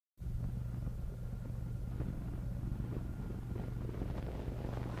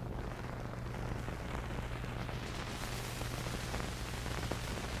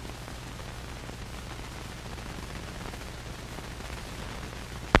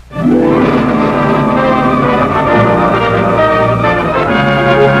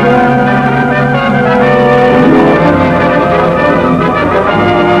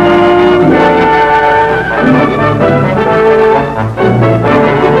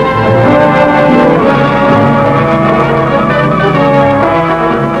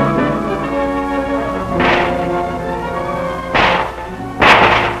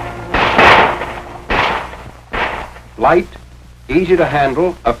easy to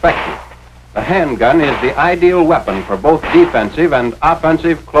handle, effective. The handgun is the ideal weapon for both defensive and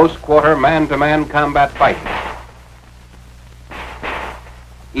offensive close-quarter man-to-man combat fighting.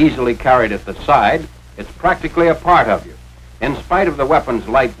 Easily carried at the side, it's practically a part of you. In spite of the weapon's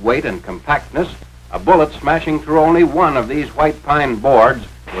light weight and compactness, a bullet smashing through only one of these white pine boards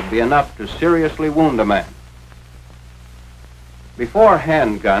would be enough to seriously wound a man. Before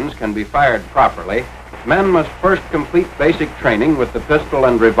handguns can be fired properly, men must first complete basic training with the pistol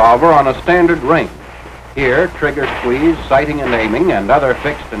and revolver on a standard range. Here, trigger squeeze, sighting and aiming, and other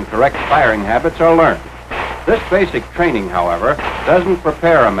fixed and correct firing habits are learned. This basic training, however, doesn't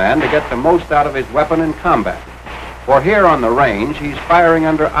prepare a man to get the most out of his weapon in combat. For here on the range, he's firing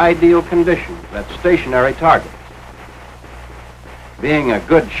under ideal conditions at stationary targets. Being a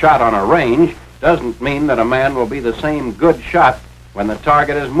good shot on a range doesn't mean that a man will be the same good shot when the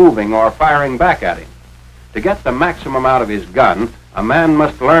target is moving or firing back at him. To get the maximum out of his gun, a man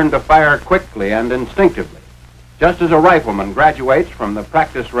must learn to fire quickly and instinctively. Just as a rifleman graduates from the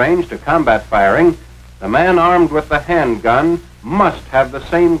practice range to combat firing, the man armed with the handgun must have the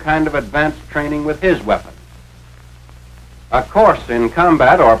same kind of advanced training with his weapon. A course in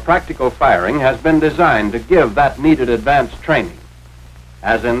combat or practical firing has been designed to give that needed advanced training.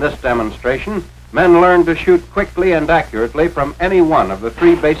 As in this demonstration, men learn to shoot quickly and accurately from any one of the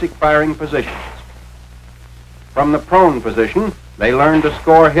three basic firing positions. From the prone position, they learn to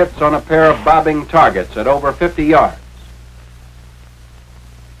score hits on a pair of bobbing targets at over 50 yards.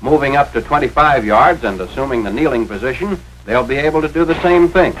 Moving up to 25 yards and assuming the kneeling position, they'll be able to do the same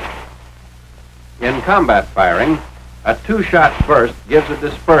thing. In combat firing, a two-shot burst gives a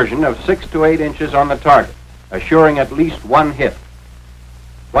dispersion of 6 to 8 inches on the target, assuring at least one hit.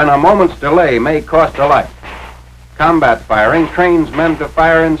 When a moment's delay may cost a life, combat firing trains men to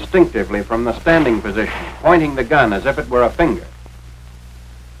fire instinctively from the standing position, pointing the gun as if it were a finger.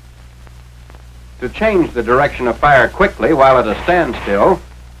 To change the direction of fire quickly while at a standstill,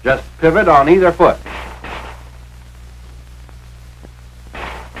 just pivot on either foot.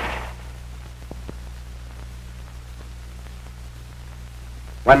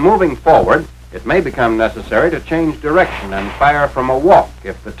 When moving forward, it may become necessary to change direction and fire from a walk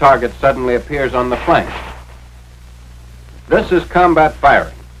if the target suddenly appears on the flank. This is combat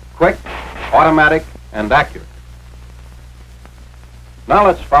firing, quick, automatic, and accurate. Now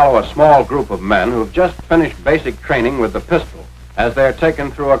let's follow a small group of men who've just finished basic training with the pistol as they're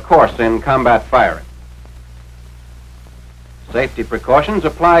taken through a course in combat firing. Safety precautions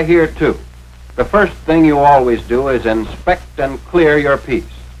apply here too. The first thing you always do is inspect and clear your piece.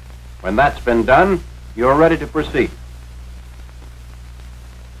 When that's been done, you're ready to proceed.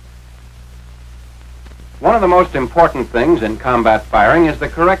 One of the most important things in combat firing is the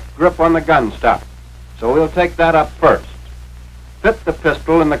correct grip on the gun stock, so we'll take that up first. Fit the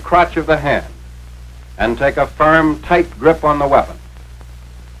pistol in the crotch of the hand and take a firm, tight grip on the weapon.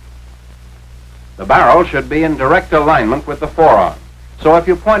 The barrel should be in direct alignment with the forearm, so if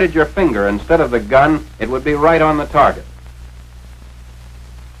you pointed your finger instead of the gun, it would be right on the target.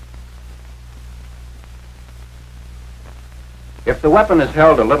 If the weapon is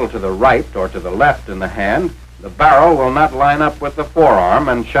held a little to the right or to the left in the hand, the barrel will not line up with the forearm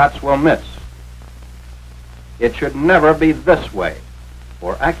and shots will miss. It should never be this way.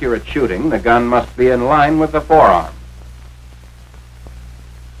 For accurate shooting, the gun must be in line with the forearm.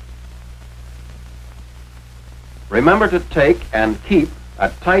 Remember to take and keep a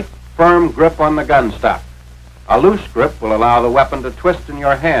tight, firm grip on the gun stock. A loose grip will allow the weapon to twist in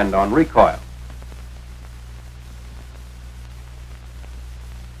your hand on recoil.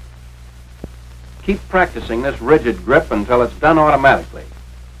 Keep practicing this rigid grip until it's done automatically.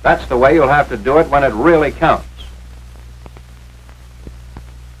 That's the way you'll have to do it when it really counts.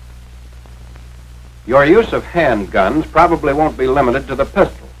 Your use of handguns probably won't be limited to the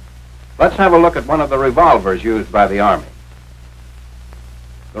pistol. Let's have a look at one of the revolvers used by the Army.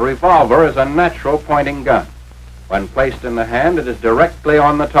 The revolver is a natural pointing gun. When placed in the hand, it is directly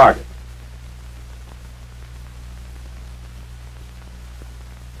on the target.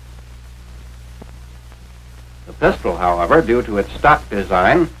 The pistol, however, due to its stock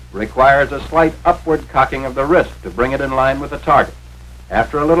design, requires a slight upward cocking of the wrist to bring it in line with the target.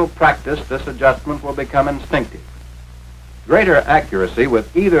 After a little practice, this adjustment will become instinctive. Greater accuracy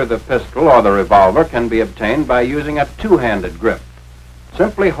with either the pistol or the revolver can be obtained by using a two-handed grip.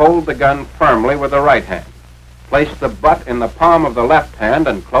 Simply hold the gun firmly with the right hand. Place the butt in the palm of the left hand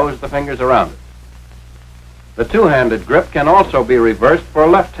and close the fingers around it. The two-handed grip can also be reversed for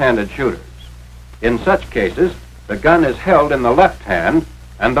left-handed shooters. In such cases, the gun is held in the left hand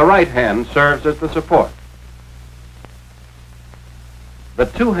and the right hand serves as the support. The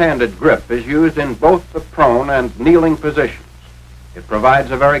two-handed grip is used in both the prone and kneeling positions. It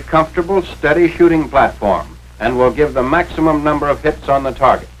provides a very comfortable, steady shooting platform and will give the maximum number of hits on the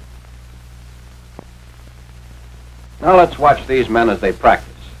target. Now let's watch these men as they practice.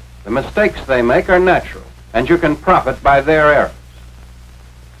 The mistakes they make are natural, and you can profit by their errors.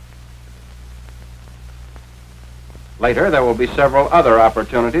 Later, there will be several other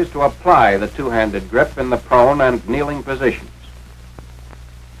opportunities to apply the two-handed grip in the prone and kneeling positions.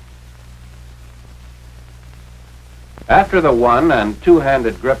 After the one- and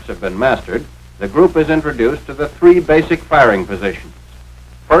two-handed grips have been mastered, the group is introduced to the three basic firing positions.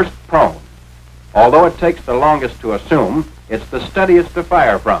 First, prone. Although it takes the longest to assume, it's the steadiest to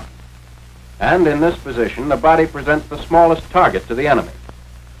fire from. And in this position, the body presents the smallest target to the enemy.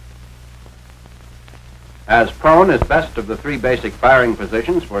 As prone is best of the three basic firing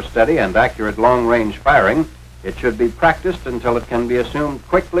positions for steady and accurate long-range firing, it should be practiced until it can be assumed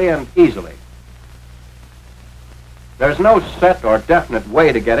quickly and easily. There's no set or definite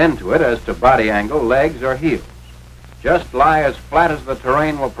way to get into it as to body angle, legs, or heels. Just lie as flat as the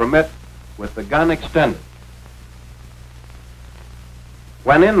terrain will permit with the gun extended.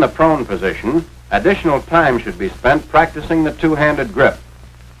 When in the prone position, additional time should be spent practicing the two-handed grip.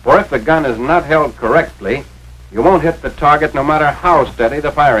 For if the gun is not held correctly, you won't hit the target no matter how steady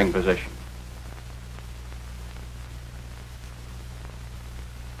the firing position.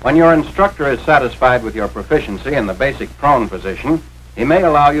 When your instructor is satisfied with your proficiency in the basic prone position, he may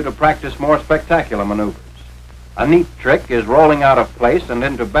allow you to practice more spectacular maneuvers. A neat trick is rolling out of place and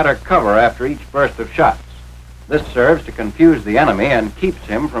into better cover after each burst of shots. This serves to confuse the enemy and keeps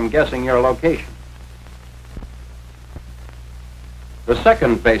him from guessing your location. The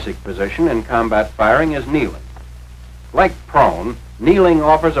second basic position in combat firing is kneeling. Like prone, kneeling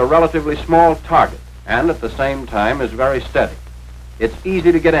offers a relatively small target and at the same time is very steady. It's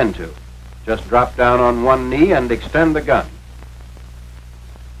easy to get into. Just drop down on one knee and extend the gun.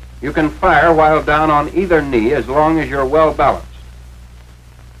 You can fire while down on either knee as long as you're well balanced.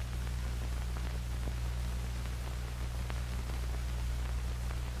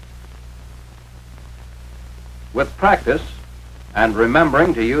 With practice, and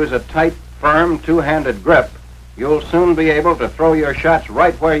remembering to use a tight, firm, two-handed grip, you'll soon be able to throw your shots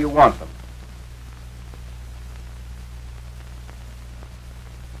right where you want them.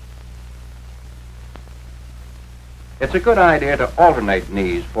 It's a good idea to alternate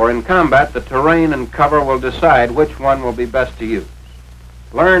knees, for in combat the terrain and cover will decide which one will be best to use.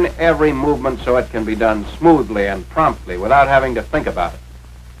 Learn every movement so it can be done smoothly and promptly without having to think about it.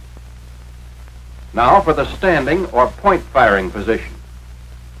 Now for the standing or point firing position.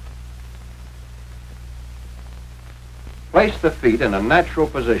 Place the feet in a natural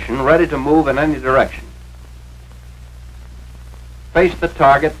position, ready to move in any direction. Face the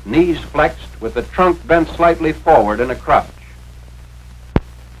target, knees flexed, with the trunk bent slightly forward in a crouch.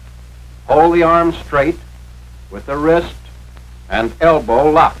 Hold the arm straight, with the wrist and elbow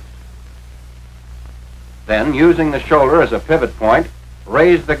locked. Then, using the shoulder as a pivot point,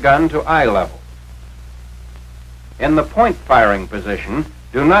 raise the gun to eye level. In the point firing position,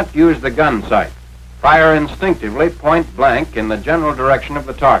 do not use the gun sight. Fire instinctively, point blank, in the general direction of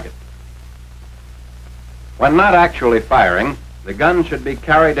the target. When not actually firing, the gun should be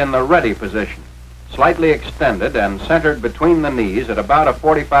carried in the ready position, slightly extended and centered between the knees at about a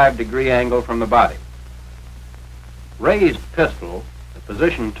 45-degree angle from the body. Raised pistol, the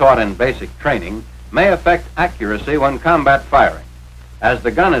position taught in basic training, may affect accuracy when combat firing. As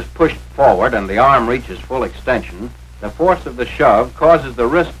the gun is pushed forward and the arm reaches full extension, the force of the shove causes the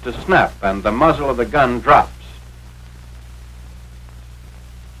wrist to snap and the muzzle of the gun drops.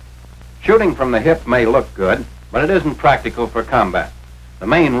 Shooting from the hip may look good, but it isn't practical for combat. The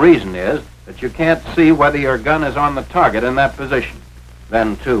main reason is that you can't see whether your gun is on the target in that position.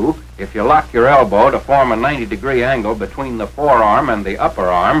 Then, too, if you lock your elbow to form a 90-degree angle between the forearm and the upper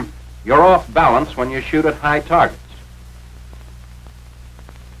arm, you're off balance when you shoot at high targets.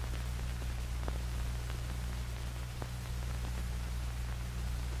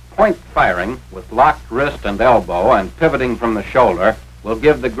 Point firing with locked wrist and elbow and pivoting from the shoulder will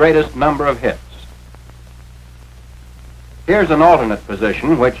give the greatest number of hits. Here's an alternate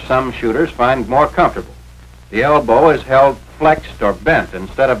position which some shooters find more comfortable. The elbow is held flexed or bent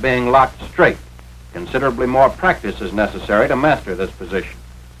instead of being locked straight. Considerably more practice is necessary to master this position.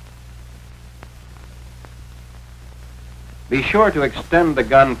 Be sure to extend the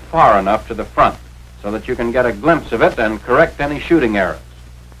gun far enough to the front so that you can get a glimpse of it and correct any shooting errors.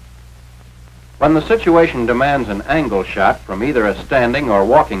 When the situation demands an angle shot from either a standing or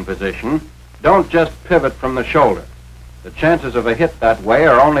walking position, don't just pivot from the shoulder. The chances of a hit that way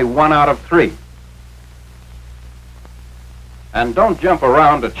are only 1 out of 3. And don't jump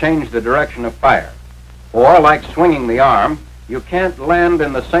around to change the direction of fire. Or, like swinging the arm, you can't land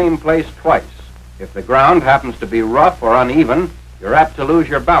in the same place twice. If the ground happens to be rough or uneven, you're apt to lose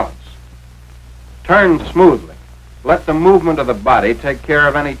your balance. Turn smoothly. Let the movement of the body take care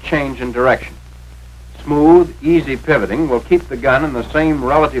of any change in direction. Smooth, easy pivoting will keep the gun in the same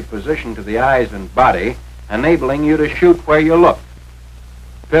relative position to the eyes and body, enabling you to shoot where you look.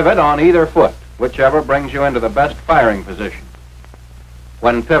 Pivot on either foot, whichever brings you into the best firing position.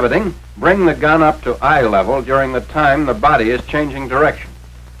 When pivoting, bring the gun up to eye level during the time the body is changing direction.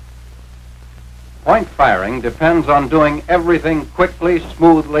 Point firing depends on doing everything quickly,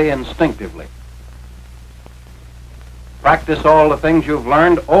 smoothly, instinctively. Practice all the things you've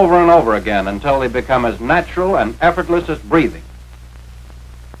learned over and over again until they become as natural and effortless as breathing.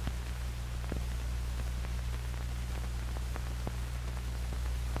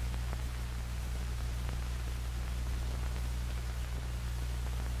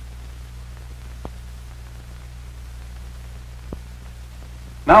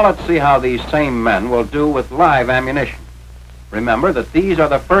 Now let's see how these same men will do with live ammunition. Remember that these are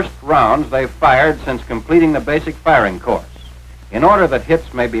the first rounds they've fired since completing the basic firing course. In order that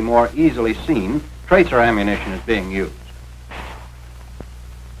hits may be more easily seen, tracer ammunition is being used.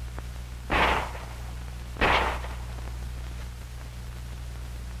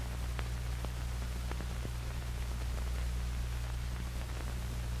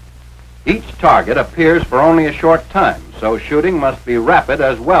 Each target appears for only a short time, so shooting must be rapid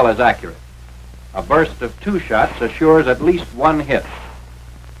as well as accurate. A burst of 2 shots assures at least 1 hit.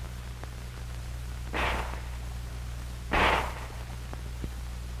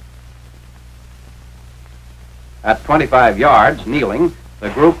 At 25 yards, kneeling, the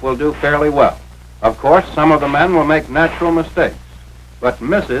group will do fairly well. Of course, some of the men will make natural mistakes, but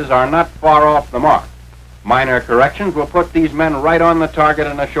misses are not far off the mark. Minor corrections will put these men right on the target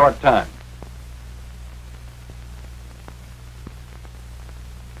in a short time.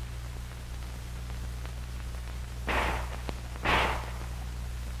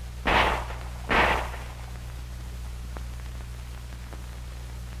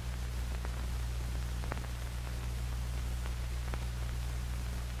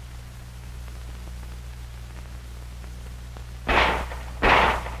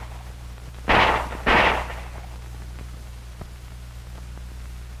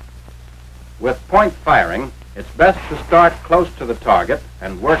 With point firing, it's best to start close to the target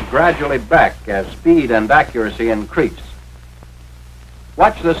and work gradually back as speed and accuracy increase.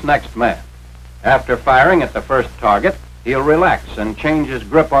 Watch this next man. After firing at the first target, he'll relax and change his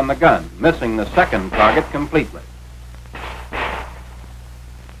grip on the gun, missing the second target completely.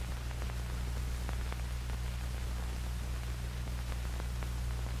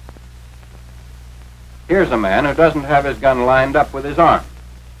 Here's a man who doesn't have his gun lined up with his arm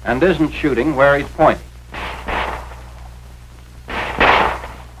and isn't shooting where he's pointing.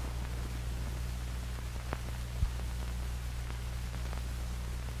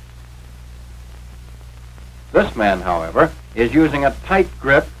 This man, however, is using a tight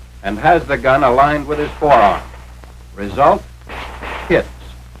grip and has the gun aligned with his forearm. Result, hits.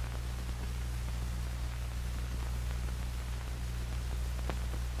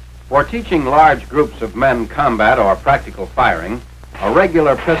 For teaching large groups of men combat or practical firing, a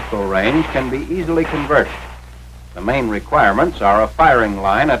regular pistol range can be easily converted. The main requirements are a firing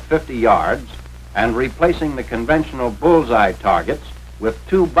line at 50 yards and replacing the conventional bullseye targets with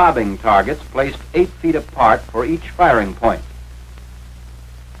 2 bobbing targets placed 8 feet apart for each firing point.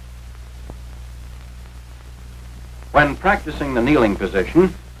 When practicing the kneeling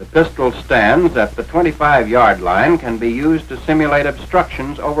position, the pistol stands at the 25-yard line can be used to simulate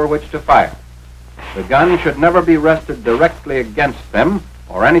obstructions over which to fire. The gun should never be rested directly against them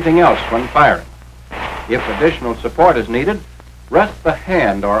or anything else when firing. If additional support is needed, rest the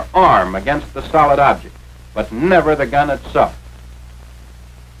hand or arm against the solid object, but never the gun itself.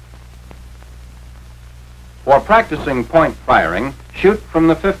 For practicing point firing, shoot from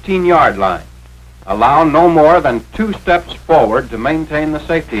the 15-yard line. Allow no more than 2 steps forward to maintain the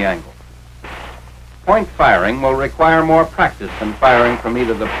safety angle. Point firing will require more practice than firing from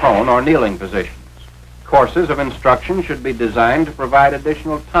either the prone or kneeling positions. Courses of instruction should be designed to provide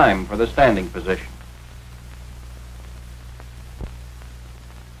additional time for the standing position.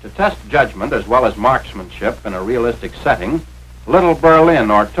 To test judgment as well as marksmanship in a realistic setting, Little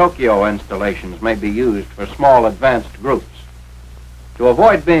Berlin or Tokyo installations may be used for small advanced groups. To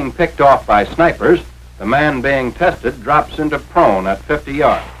avoid being picked off by snipers, the man being tested drops into prone at 50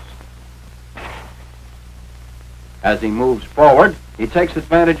 yards. As he moves forward, he takes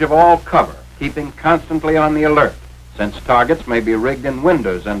advantage of all cover, keeping constantly on the alert, since targets may be rigged in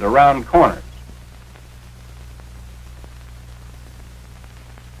windows and around corners.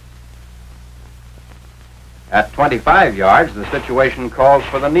 At 25 yards, the situation calls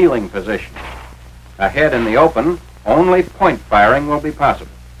for the kneeling position. Ahead in the open, only point firing will be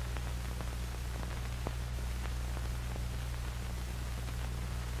possible.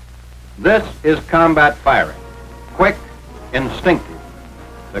 This is combat firing, quick, instinctive,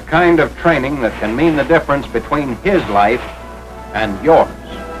 the kind of training that can mean the difference between his life and yours.